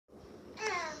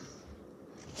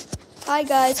Hi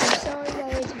guys, I'm sorry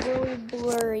that it's really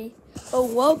blurry, but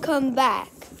welcome back.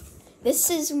 This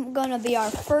is gonna be our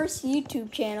first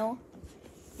YouTube channel.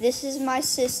 This is my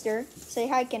sister. Say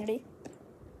hi, Kennedy.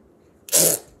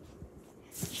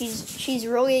 She's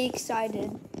really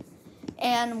excited.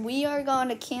 And we are going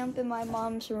to camp in my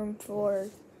mom's room for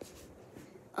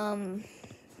 4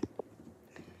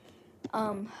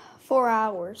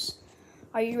 hours.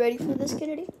 Are you ready for this,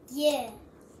 Kennedy? Yeah.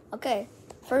 Okay.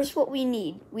 First, what we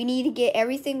need. We need to get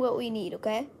everything what we need,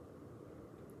 okay?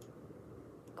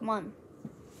 Come on.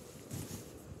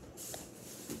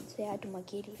 Say hi to my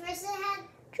kitty. First I had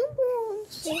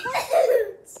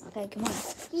Okay, come on.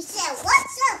 He said,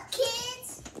 "What's up,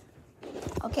 kids?"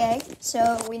 Okay,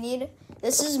 so we need,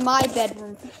 this is my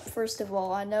bedroom, first of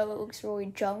all. I know it looks really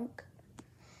junk.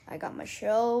 I got my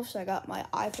shelves, I got my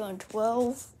iPhone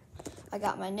 12, I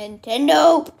got my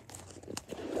Nintendo.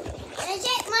 And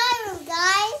check my room,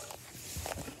 guys.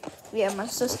 Yeah, my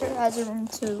sister has a room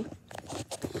too,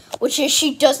 which is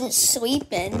she doesn't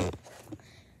sleep in.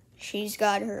 She's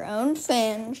got her own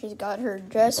fan, she's got her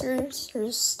dressers, her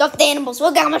stuffed animals,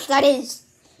 look how much that is.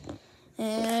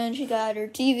 And she got her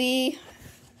TV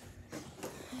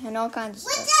and all kinds of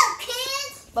What's stuff. up,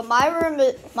 kids? But my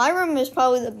room is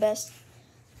probably the best.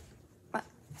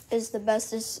 It's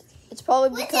probably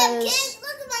What's because up, kids?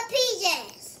 Look at my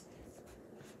PJs.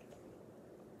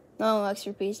 no one likes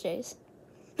your PJs.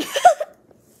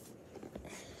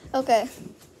 Okay,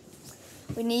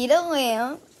 we need a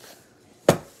lamp.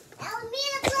 Now we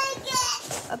need a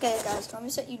blanket. Okay, guys, let me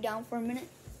set you down for a minute.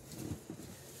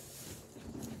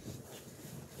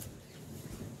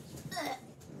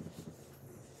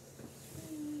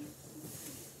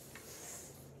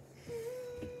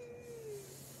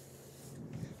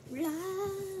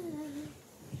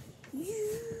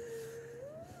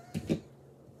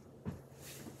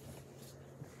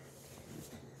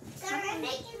 I'm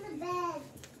making the bed.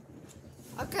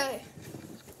 Okay.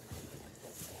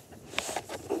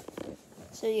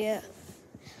 So yeah,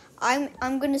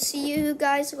 I'm gonna see you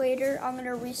guys later. I'm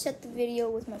gonna reset the video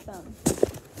with my phone.